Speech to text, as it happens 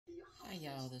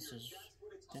y'all,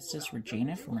 this is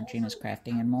Regina from Regina's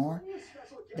Crafting and More.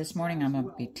 This morning I'm going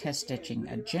to be test stitching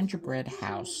a gingerbread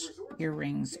house,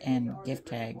 earrings and gift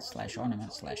tags slash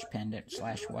ornament slash pendant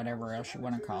slash whatever else you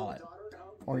want to call it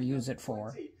or use it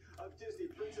for.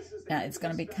 Now it's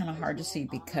going to be kind of hard to see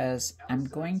because I'm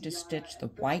going to stitch the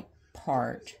white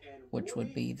part, which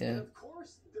would be the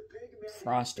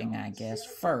frosting I guess,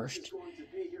 first,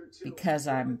 because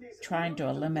I'm trying to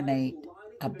eliminate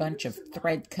a bunch of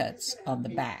thread cuts on the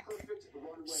back.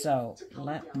 So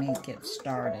let me get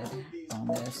started on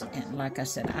this. And like I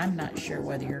said, I'm not sure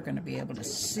whether you're going to be able to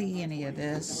see any of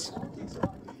this.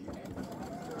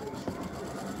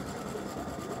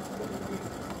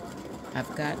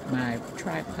 I've got my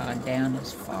tripod down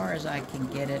as far as I can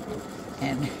get it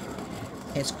and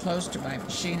as close to my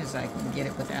machine as I can get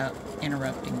it without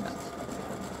interrupting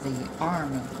the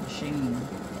arm of the machine.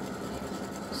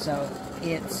 So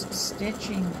it's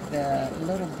stitching the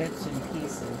little bits and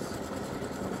pieces,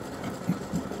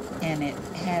 and it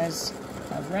has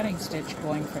a running stitch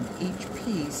going from each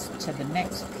piece to the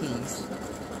next piece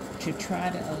to try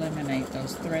to eliminate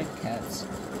those thread cuts.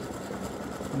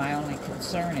 My only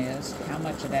concern is how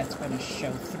much of that's going to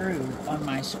show through. On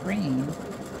my screen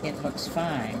it looks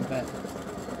fine, but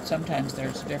sometimes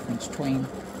there's a difference between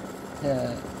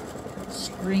the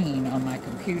screen on my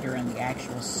computer and the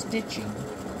actual stitching.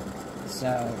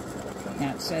 So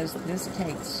now it says this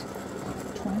takes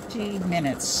 20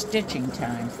 minutes stitching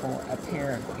time for a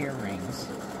pair of earrings.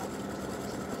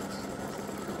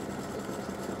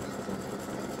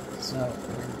 So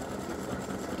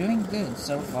we're doing good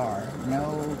so far.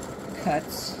 No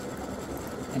cuts,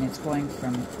 and it's going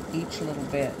from each little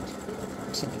bit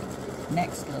to the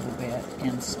next little bit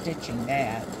and stitching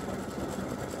that.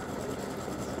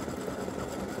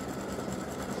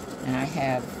 And I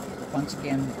have, once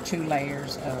again, 2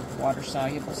 layers of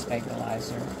water-soluble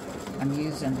stabilizer. I'm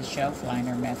using the shelf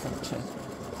liner method to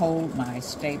hold my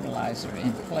stabilizer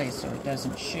in place so it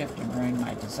doesn't shift and ruin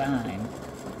my design.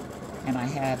 And I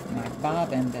have my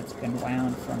bobbin that's been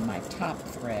wound from my top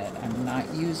thread. I'm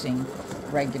not using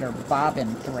regular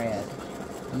bobbin thread.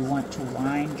 You want to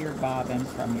wind your bobbin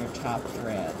from your top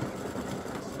thread.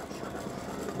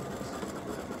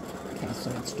 Okay,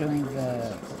 so it's doing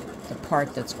the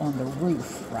part that's on the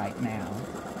roof right now.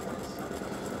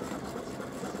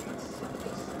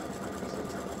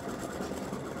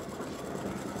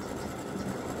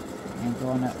 And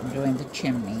going up and doing the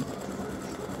chimney.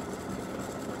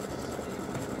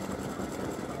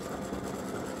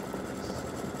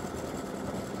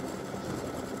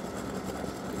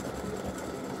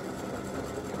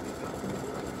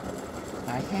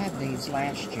 I had these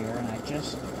last year and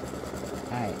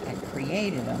I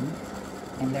created them,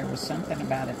 and there was something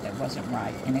about it that wasn't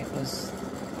right, and it was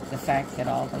the fact that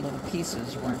all the little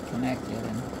pieces weren't connected.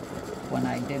 And when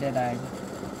I did it, I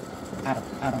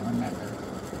don't remember.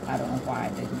 I don't know why I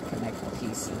didn't connect the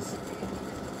pieces.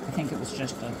 I think it was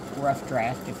just a rough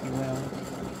draft, if you will.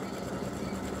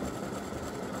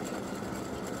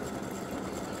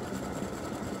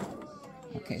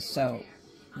 Okay, so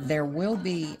there will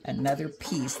be another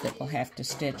piece that we'll have to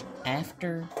stitch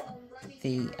after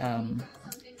the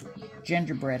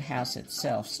gingerbread house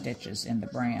itself stitches in the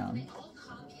brown.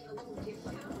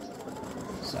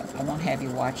 So I won't have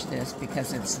you watch this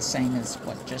because it's the same as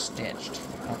what just stitched.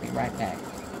 I'll be right back.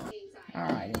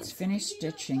 Alright, it's finished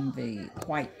stitching the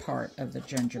white part of the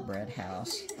gingerbread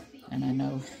house. And I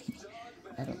know,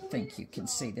 I don't think you can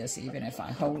see this even if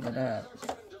I hold it up.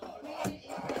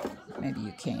 Maybe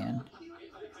you can.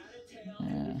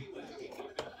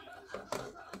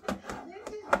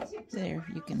 There,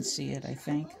 you can see it, I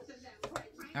think.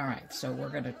 Alright, so we're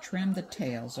going to trim the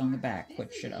tails on the back,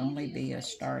 which should only be a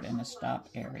start and a stop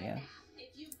area.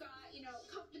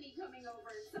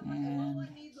 And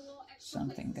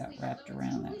something got wrapped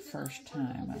around that first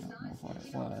time. I don't know what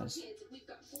it was.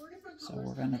 So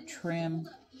we're going to trim.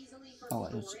 Oh,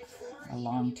 it was a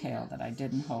long tail that I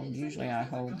didn't hold. Usually I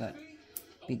hold the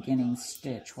beginning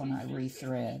stitch when I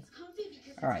rethread.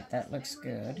 Alright, that looks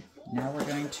good. Now we're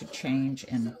going to change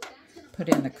and put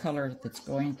in the color that's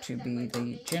going to be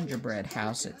the gingerbread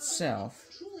house itself.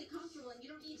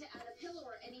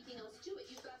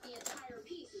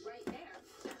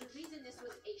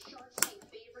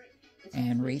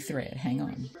 And rethread. Hang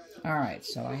on. Alright,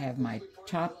 so I have my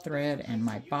top thread and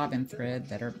my bobbin thread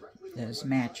that is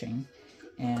matching.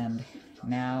 And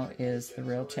now is the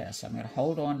real test. I'm going to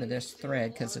hold on to this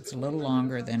thread because it's a little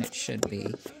longer than it should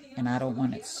be. And I don't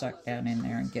want it sucked down in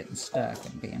there and getting stuck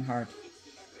and being hard.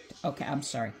 Okay, I'm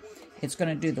sorry. It's going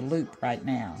to do the loop right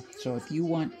now. So if you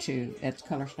want to, that's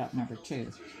color stop number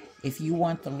 2. If you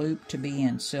want the loop to be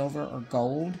in silver or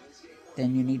gold,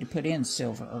 then you need to put in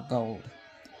silver or gold.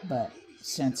 But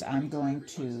since I'm going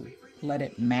to let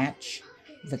it match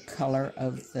the color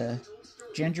of the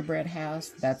gingerbread house,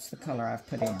 that's the color I've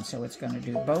put in. So it's going to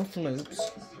do both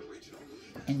loops,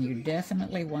 and you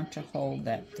definitely want to hold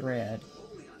that thread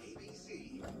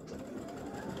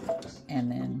and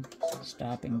then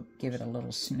stop and give it a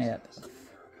little snip,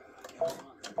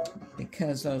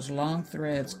 because those long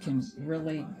threads can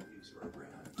really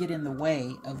get in the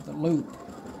way of the loop.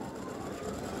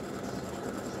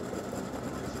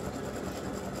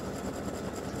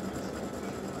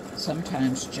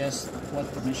 Sometimes just what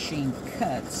the machine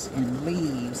cuts and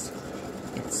leaves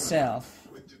itself.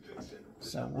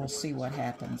 So we'll see what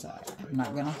happens. I'm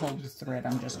not going to hold the thread,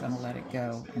 I'm just going to let it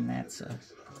go, and that's a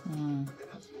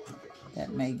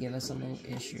that may give us a little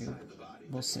issue.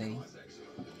 We'll see.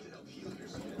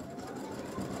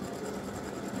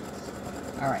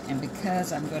 Alright, and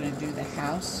because I'm going to do the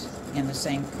house in the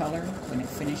same color when it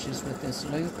finishes with this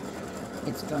loop,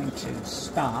 it's going to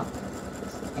stop,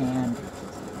 and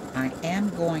I am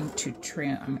going to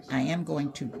trim, I am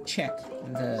going to check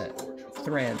the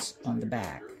threads on the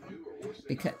back,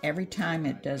 because every time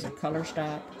it does a color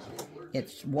stop,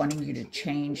 it's wanting you to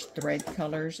change thread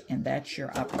colors, and that's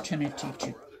your opportunity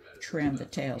to trim the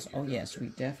tails. Oh yes, we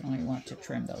definitely want to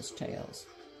trim those tails.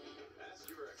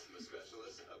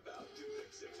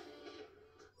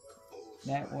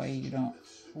 That way you don't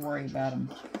worry about them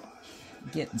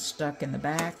getting stuck in the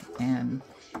back and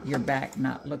your back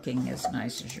not looking as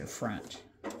nice as your front.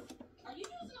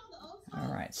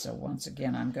 Alright, so once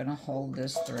again I'm going to hold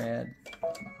this thread.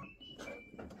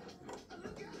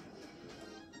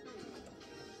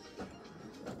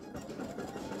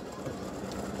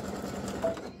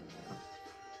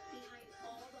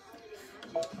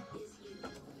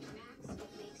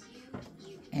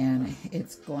 And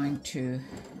it's going to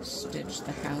stitch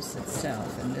the house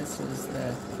itself, and this is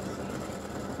the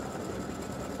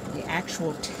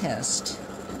actual test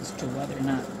as to whether or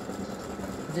not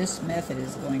this method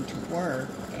is going to work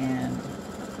and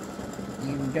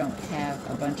you don't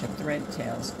have a bunch of thread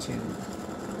tails to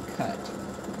cut.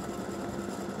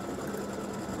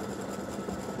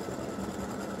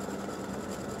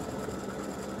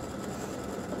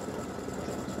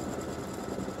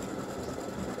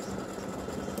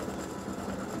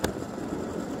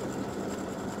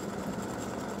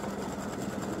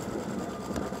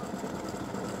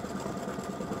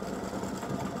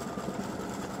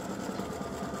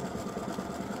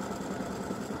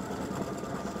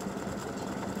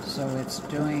 So it's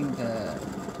doing the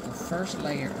first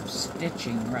layer of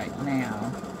stitching right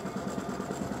now.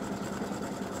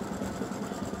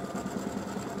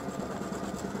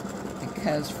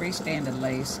 Because freestanding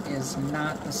lace is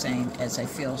not the same as a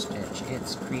fill stitch.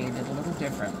 It's created a little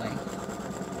differently,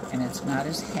 and it's not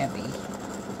as heavy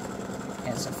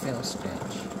as a fill stitch.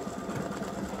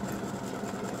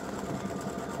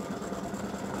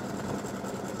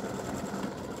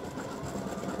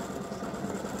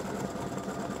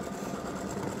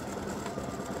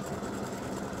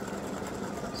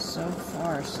 So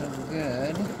far, so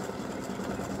good.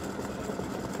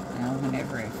 Now,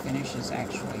 whenever it finishes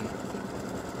actually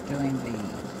doing the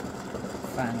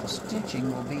final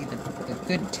stitching will be the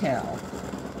good tell.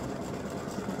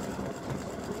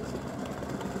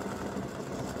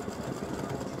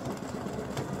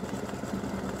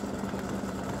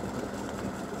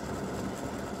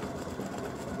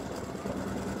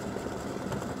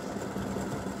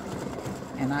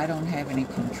 And I don't have any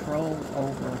control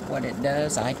over what it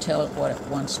does. I tell it what it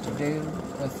wants to do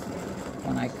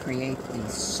when I create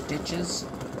these stitches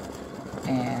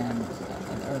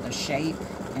or the shape,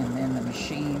 and then the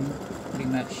machine pretty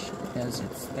much does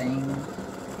its thing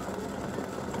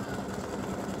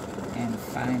and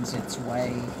finds its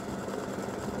way.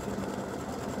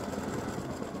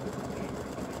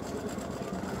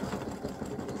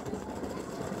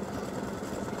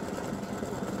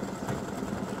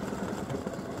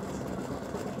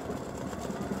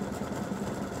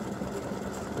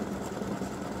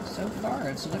 So far,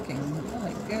 it's looking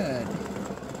really good.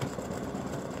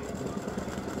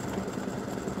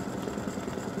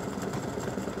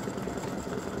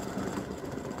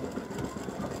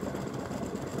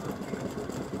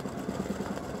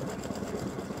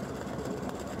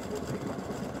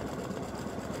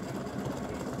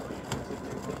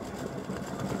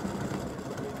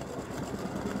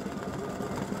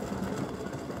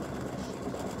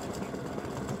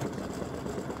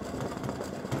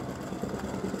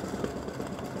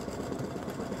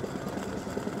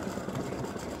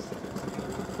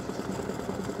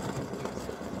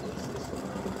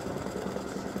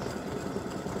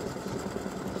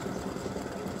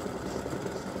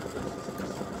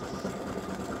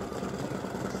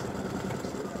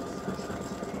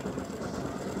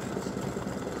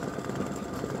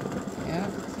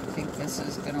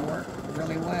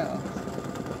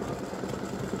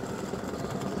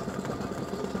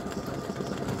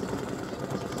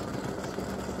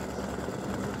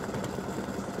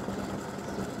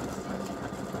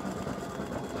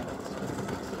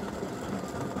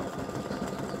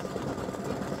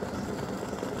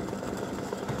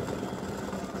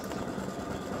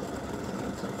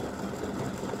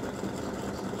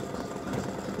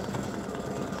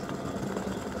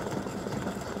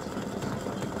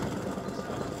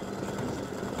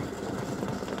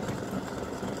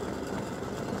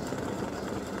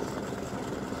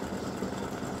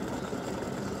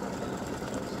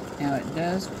 Now it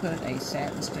does put a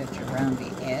satin stitch around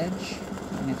the edge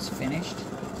when it's finished.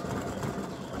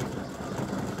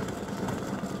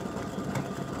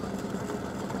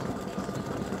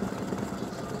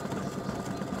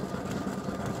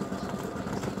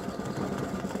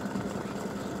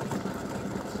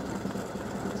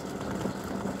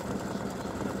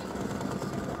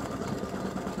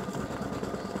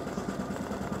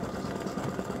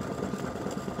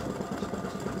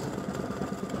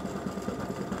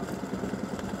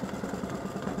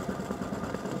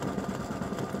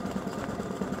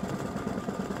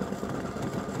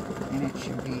 And it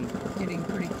should be getting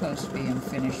pretty close to being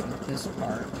finished with this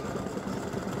part.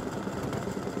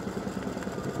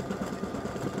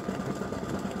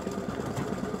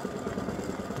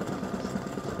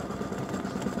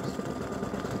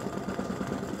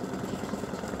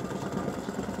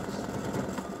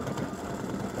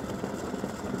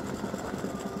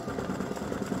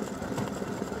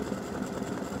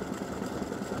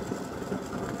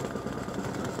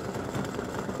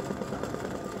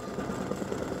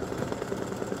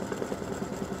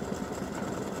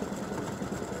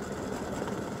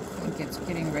 It's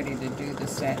getting ready to do the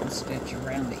satin stitch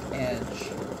around the edge.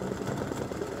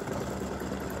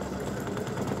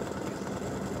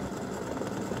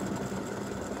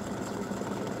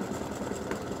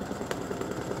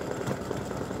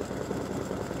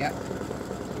 Yep.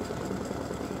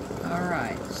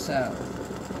 Alright, so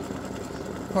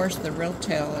of course the real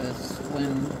tell is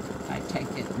when I take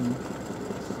it and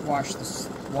wash the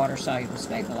water-soluble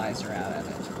stabilizer out of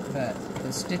it. But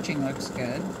the stitching looks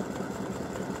good.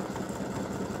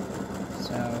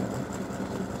 So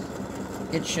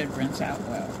it should rinse out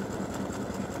well.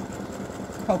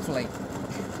 Hopefully.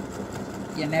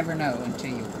 You never know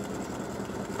until you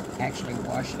actually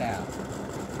wash it out.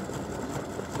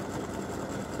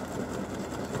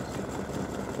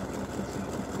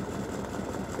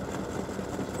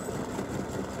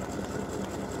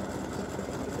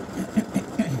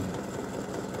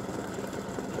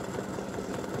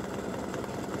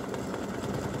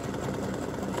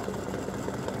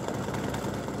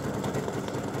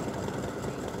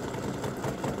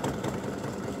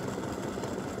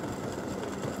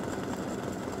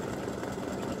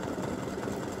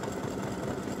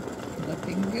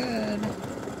 Looking good.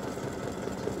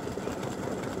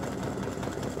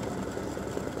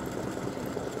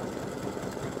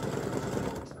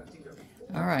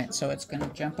 Alright, so it's going to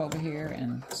jump over here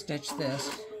and stitch this.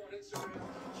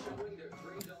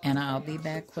 And I'll be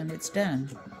back when it's done.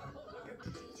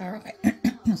 Alright,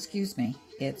 excuse me.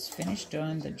 It's finished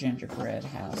doing the gingerbread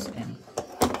house, and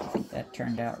I think that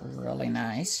turned out really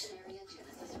nice.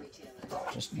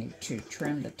 Just need to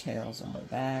trim the tails on the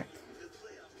back.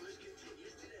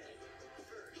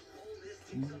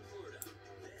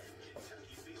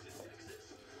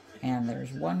 And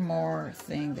there's one more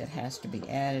thing that has to be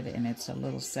added, and it's a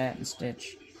little satin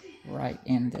stitch right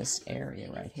in this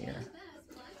area right here.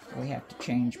 We have to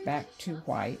change back to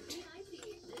white.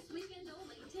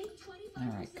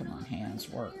 Alright, come on, hands,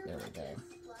 work. There we go.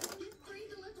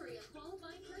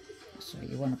 So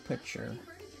you want to put your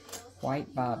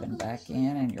white bobbin back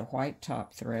in and your white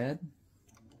top thread.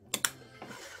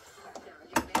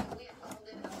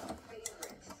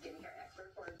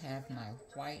 Have my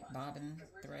white bobbin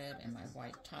thread and my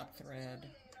white top thread,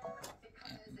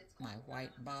 and my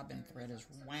white bobbin thread is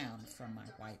wound from my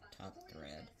white top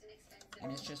thread,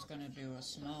 and it's just going to do a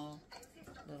small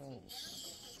little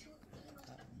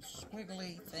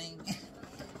squiggly thing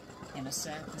in a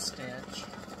satin stitch.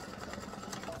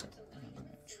 And I'm going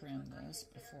to trim this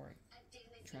before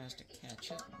it tries to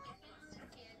catch it.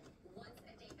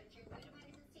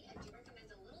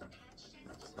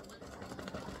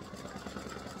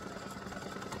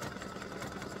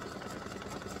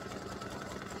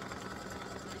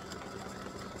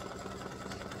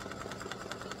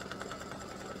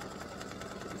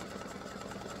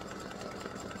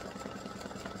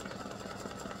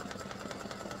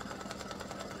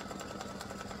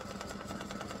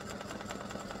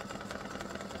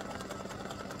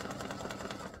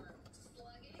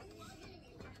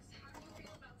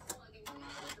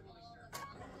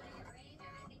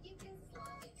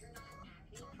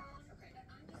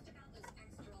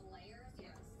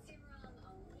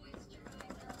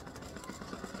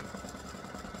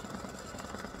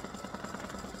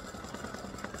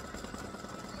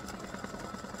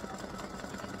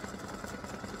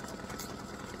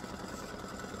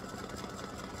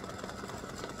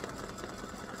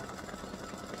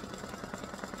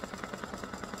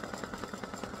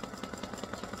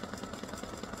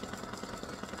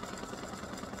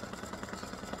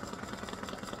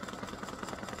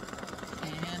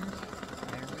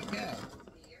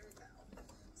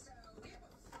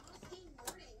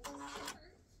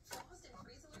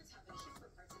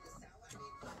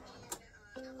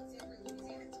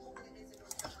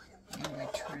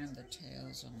 trim the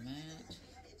tails on that.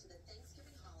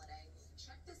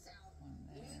 One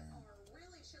there.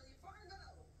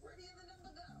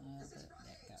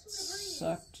 That got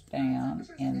sucked down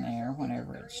in there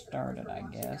whenever it started, I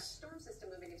guess.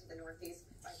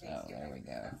 So there we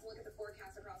go.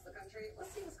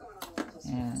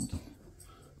 And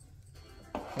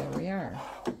there we are.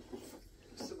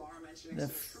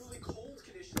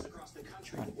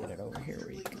 Try to get it over here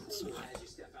where you can see it.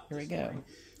 Here we go.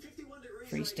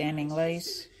 Freestanding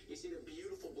lace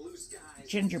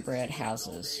gingerbread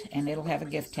houses, and it'll have a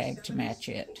gift tag to match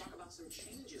it.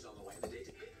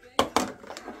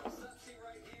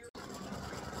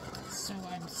 So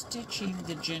I'm stitching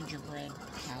the gingerbread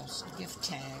house gift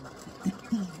tag.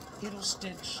 It'll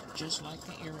stitch just like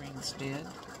the earrings did,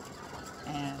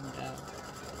 and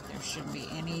there shouldn't be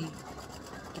any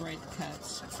thread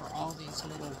cuts for all these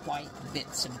little white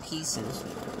bits and pieces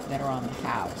that are on the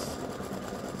house.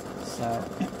 So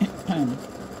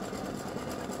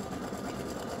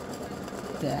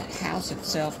the house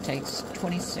itself takes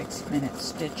 26 minutes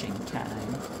stitching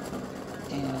time,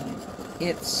 and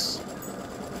it's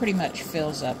pretty much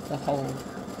fills up the whole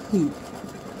hoop.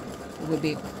 It would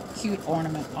be a cute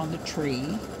ornament on the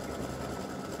tree.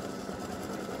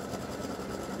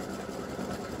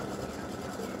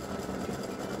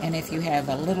 And if you have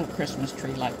a little Christmas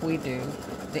tree like we do,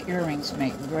 the earrings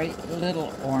make great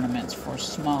little ornaments for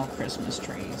small Christmas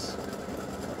trees.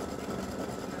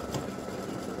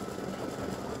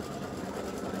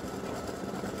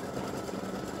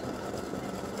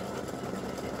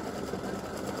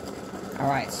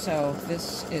 Alright, so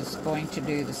this is going to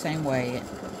do the same way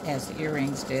as the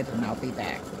earrings did, and I'll be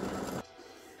back.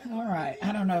 Alright,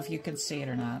 I don't know if you can see it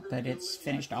or not, but it's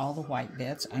finished all the white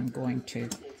bits. I'm going to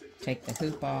take the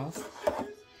hoop off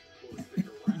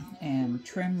and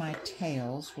trim my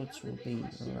tails, which will be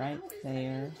right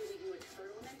there.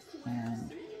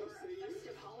 And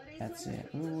that's it.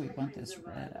 Ooh, we want this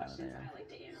red out of there.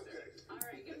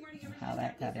 And how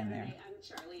that got in there.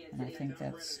 And I think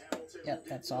that's, yep,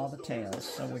 that's all the tails.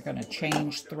 So we're going to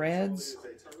change threads,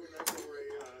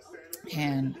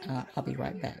 and I'll be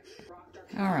right back.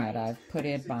 Alright, I've put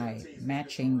in my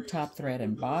matching top thread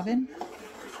and bobbin,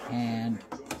 and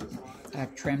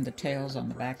I've trimmed the tails on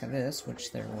the back of this,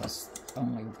 which there was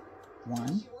only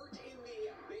one.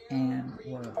 And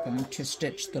we're going to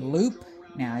stitch the loop.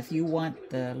 Now, if you want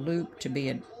the loop to be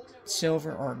a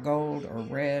silver or gold or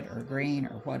red or green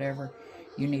or whatever,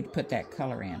 you need to put that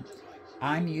color in.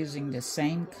 I'm using the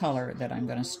same color that I'm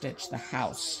going to stitch the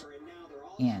house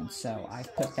in, so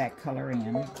I've put that color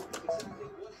in.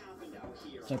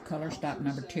 So color stop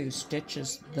number 2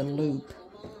 stitches the loop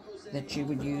that you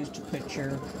would use to put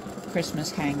your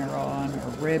Christmas hanger on, or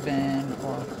ribbon,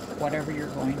 or whatever you're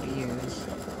going to use.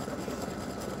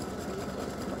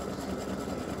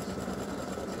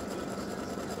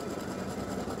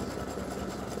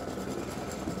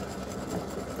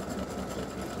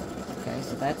 Okay,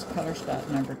 so that's color stop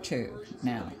number 2.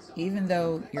 Now, even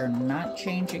though you're not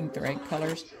changing thread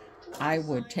colors, I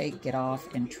would take it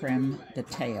off and trim the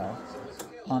tail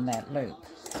on that loop,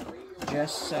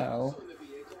 just so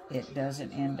it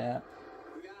doesn't end up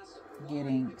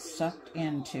getting sucked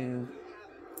into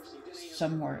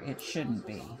somewhere it shouldn't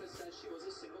be.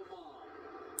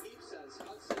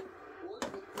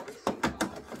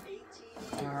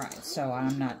 Alright, so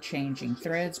I'm not changing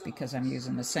threads because I'm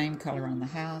using the same color on the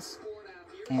house,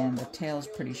 and the tail's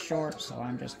pretty short, so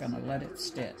I'm just going to let it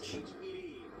stitch.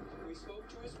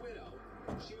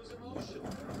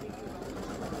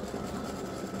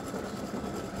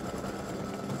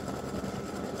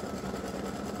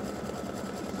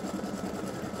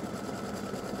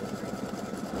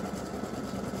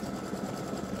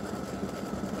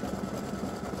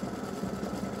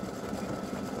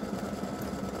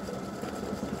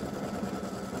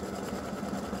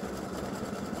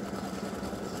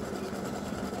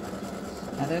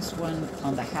 Now this one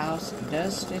on the house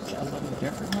does stitch a little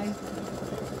differently.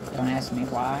 Don't ask me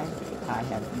why. I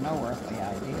have no earthly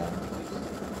idea.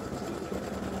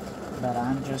 But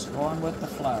I'm just going with the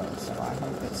flow, so I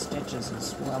hope it stitches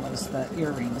as well as the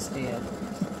earrings did.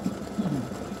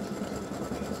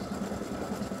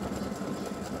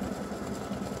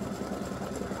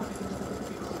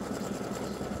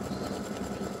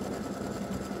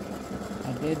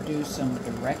 I did do some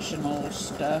directional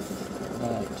stuff,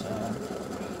 but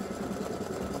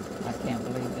I can't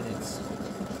believe that it's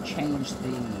changed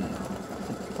the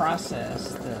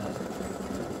process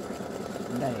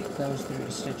that it goes through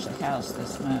to stitch the house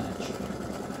this much.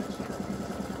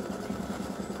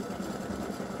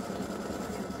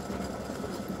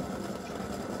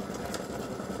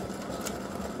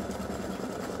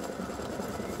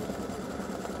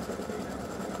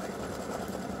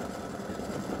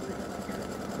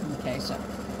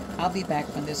 I'll be back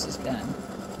when this is done.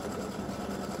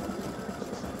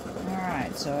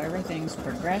 Alright, so everything's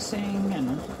progressing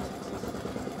and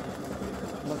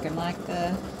looking like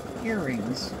the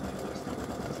earrings.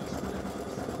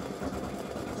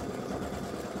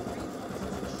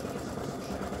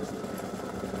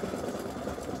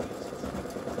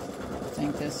 I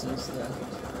think this is the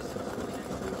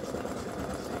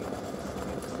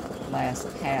last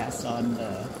pass on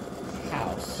the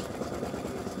house.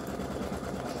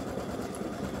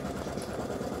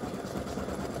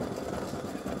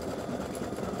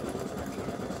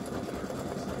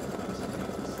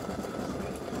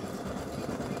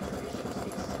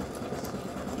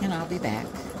 And I'll be back.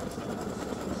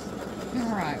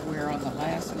 Alright, we're on the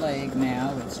last leg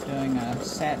now. It's doing a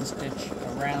satin stitch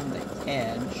around the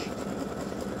edge.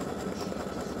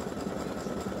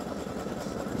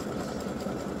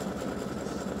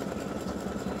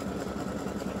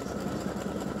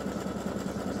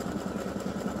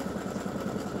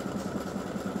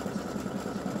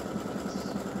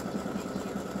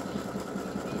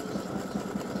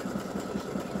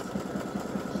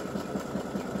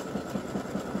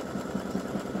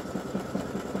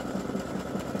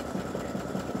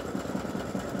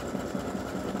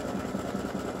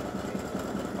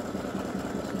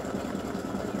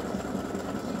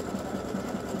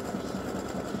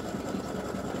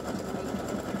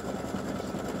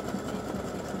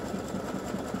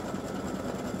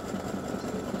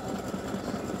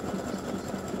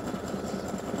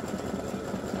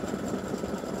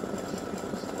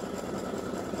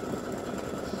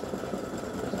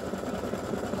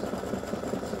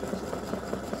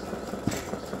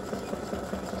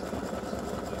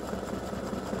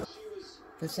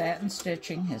 The satin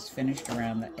stitching has finished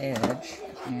around the edge,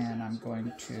 and I'm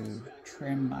going to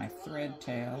trim my thread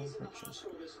tail, which is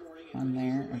on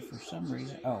there, and for some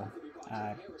reason,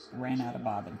 I ran out of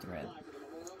bobbin thread.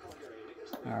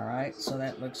 Alright, so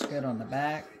that looks good on the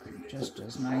back, just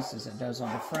as nice as it does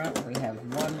on the front. We have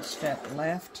one step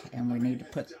left, and we need to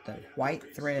put the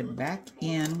white thread back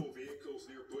in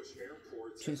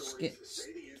to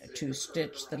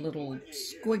stitch the little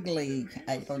squiggly,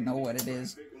 I don't know what it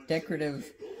is,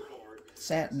 decorative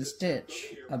satin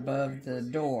stitch above the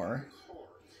door.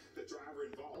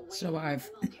 So I've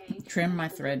trimmed my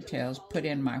thread tails, put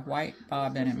in my white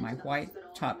bobbin and my white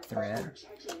top thread,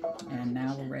 and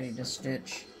now we're ready to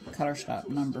stitch color stop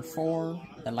number 4,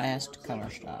 the last color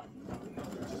stop.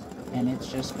 And it's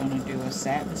just going to do a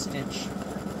satin stitch .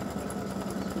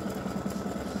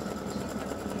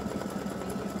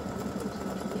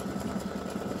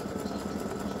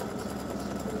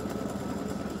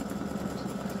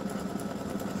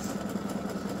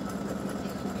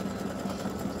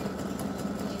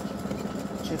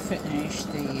 To finish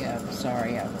the,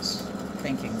 sorry, I was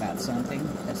thinking about something,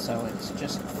 so it's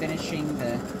just finishing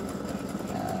the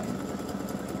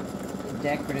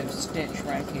decorative stitch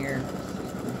right here,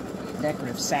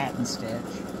 decorative satin stitch,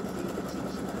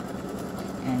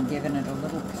 and giving it a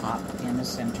little pop in the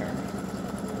center.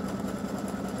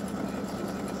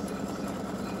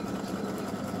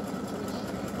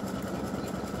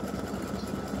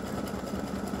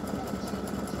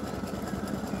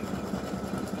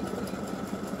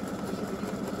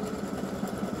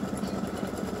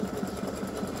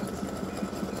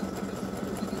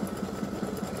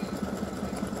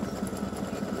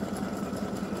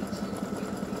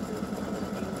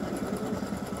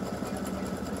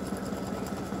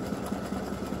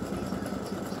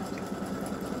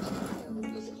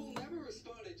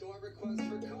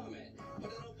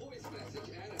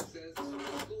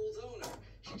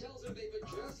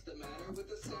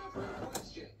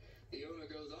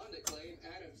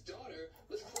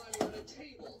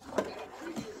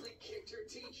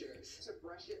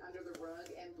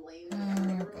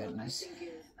 Oh, goodness.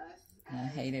 I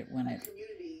hate it when it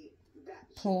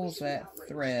pulls that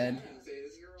thread.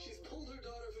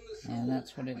 And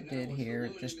that's what it did here.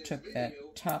 It just took that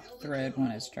top thread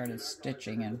when it started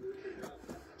stitching and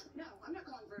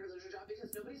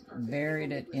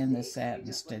buried it in the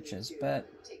satin stitches. But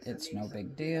it's no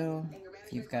big deal.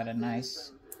 If you've got a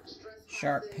nice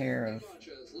sharp pair of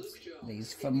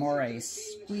these Femore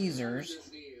squeezers.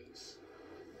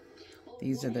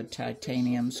 These are the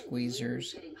titanium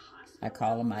squeezers. I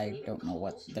call them, I don't know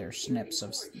what they're, snips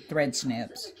of thread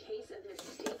snips.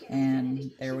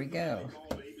 And there we go.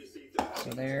 So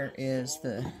there is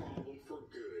the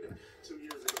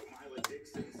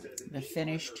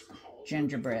finished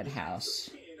gingerbread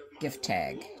house gift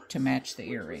tag to match the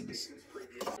earrings.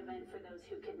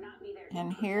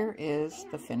 And here is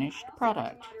the finished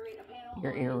product.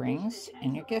 Your earrings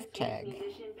and your gift tag.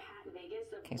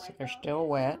 Okay, so they're still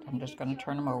wet. I'm just going to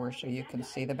turn them over so you can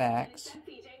see the backs.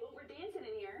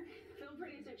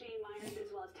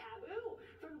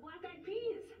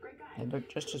 They look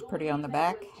just as pretty on the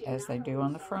back as they do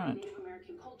on the front.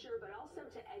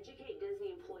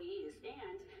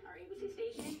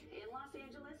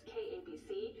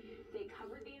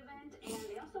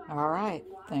 All right,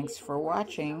 thanks for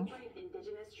watching.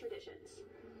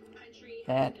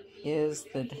 That is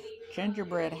the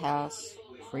Gingerbread House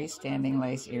freestanding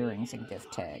lace earrings and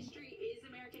gift tag.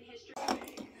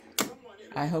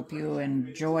 I hope you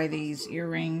enjoy these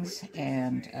earrings,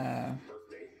 and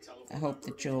I hope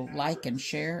that you'll like and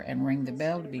share and ring the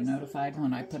bell to be notified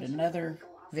when I put another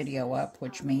video up,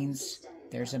 which means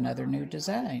there's another new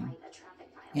design.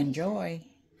 Enjoy!